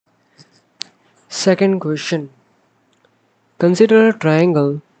Second question. Consider a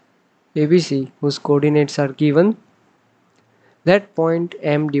triangle ABC whose coordinates are given. Let point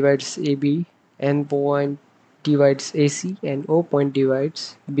M divides AB, N point divides AC, and O point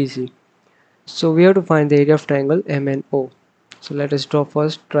divides BC. So we have to find the area of triangle MNO. So let us draw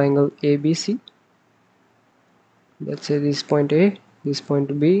first triangle ABC. Let's say this point A, this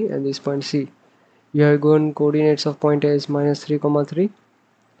point B, and this point C. You have given coordinates of point A is -3, 3,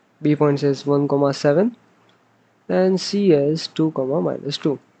 B point says 1, 7, and C as 2,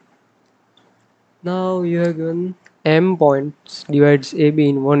 -2. Now you have given M points divides AB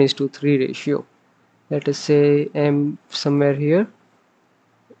in 1:3 ratio. Let us say M somewhere here,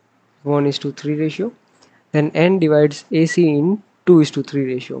 1:3 ratio. Then N divides AC in 2:3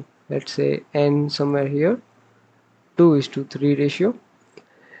 ratio. Let's say N somewhere here, 2:3 ratio.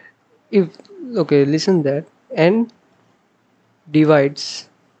 If okay, listen that N divides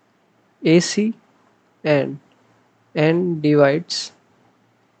AC and N divides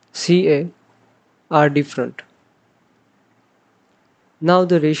CA are different. Now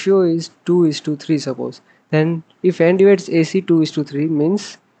the ratio is 2:3, suppose. Then if N divides AC 2:3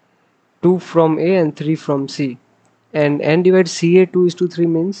 means 2 from A and 3 from C. And N divides CA 2:3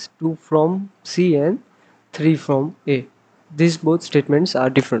 means 2 from C and 3 from A. These both statements are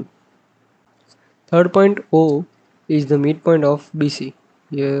different. Third point, O is the midpoint of BC.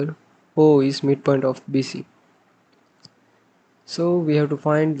 Here O is midpoint of BC. So we have to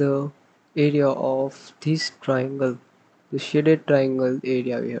find the area of this triangle. The shaded triangle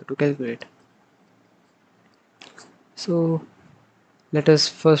area we have to calculate. So let us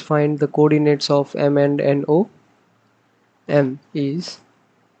first find the coordinates of M and NO. M is,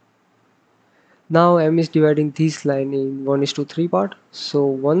 now M is dividing this line in 1:3 part. So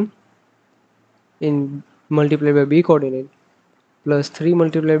 1 in multiplied by B coordinate plus 3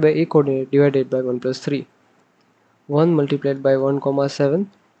 multiplied by A coordinate divided by 1 plus 3. 1 multiplied by 1, 7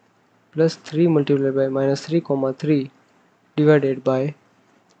 plus 3 multiplied by -3, 3 divided by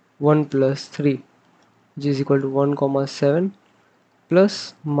 1 plus 3, which is equal to 1, 7 plus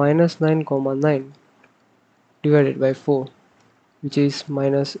 -9, 9 divided by 4, which is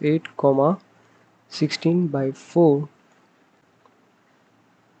 -8, 16 by 4,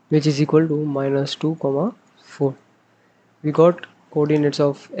 which is equal to -2, 4. We got coordinates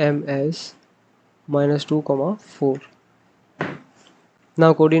of M as -2, 4.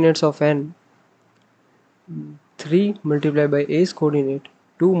 Now coordinates of N, 3 multiplied by A's coordinate,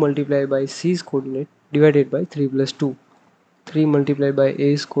 2 multiplied by C's coordinate divided by 3 plus 2. 3 multiplied by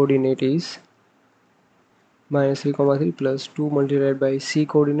A's coordinate is -3, 3 plus 2 multiplied by C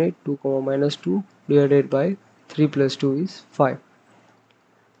coordinate 2, -2 divided by 3 plus 2 is 5.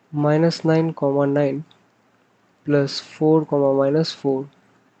 -9, 9 plus 4, -4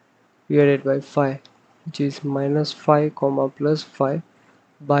 divided by 5, which is -5, plus 5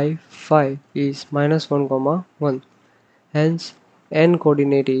 by 5 is -1, 1. Hence N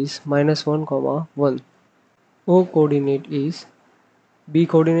coordinate is -1, 1. O coordinate is B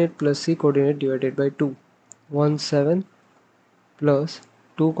coordinate plus C coordinate divided by 2. 1, 7 plus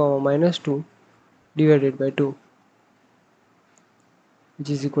 2, -2 divided by 2,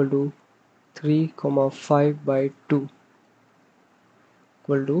 which is equal to 3, 5 by 2,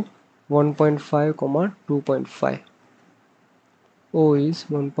 equal to 1.5, 2.5. O is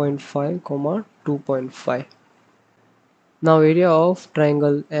 1.5, 2.5. Now area of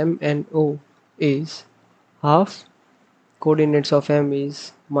triangle MNO is half. Coordinates of M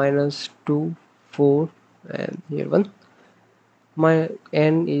is -2, 4, and here 1. My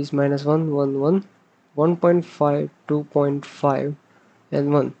N is -1, 1, 1, 1.5, 2.5,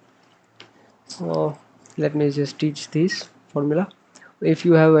 and 1. So let me just teach this formula. If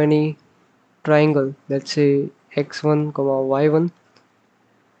you have any triangle, let's say x1, y1,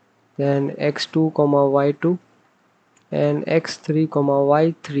 then x2, y2, and x3,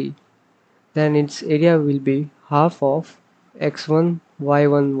 y3, then its area will be half of x1,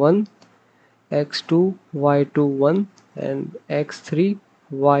 y1, 1, x2, y2, 1, and x3,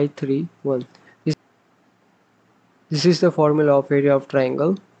 y3, 1. This is the formula of area of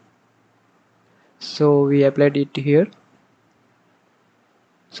triangle. So we applied it here.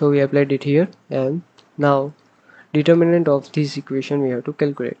 And now determinant of this equation we have to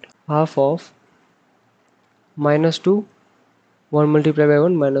calculate. Half of -2, 1 multiplied by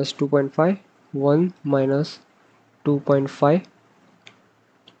 1, -2.5, 1 minus 2.5,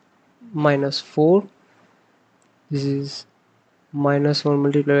 -4, this is -1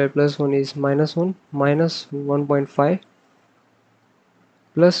 multiplied by +1 is -1, minus 1.5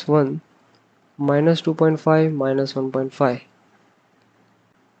 plus 1, -2.5 minus 1.5.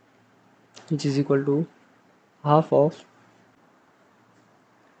 which is equal to half of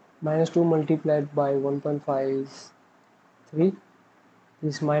minus 2 multiplied by 1.5 is 3.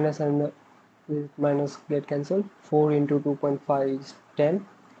 This minus and this minus get cancelled. 4 into 2.5 is 10.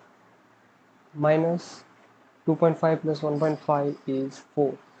 Minus 2.5 plus 1.5 is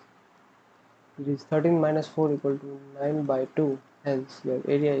 4. It is 13 minus 4 equal to 9 by 2. Hence your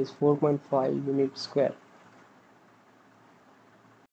area is 4.5 units square.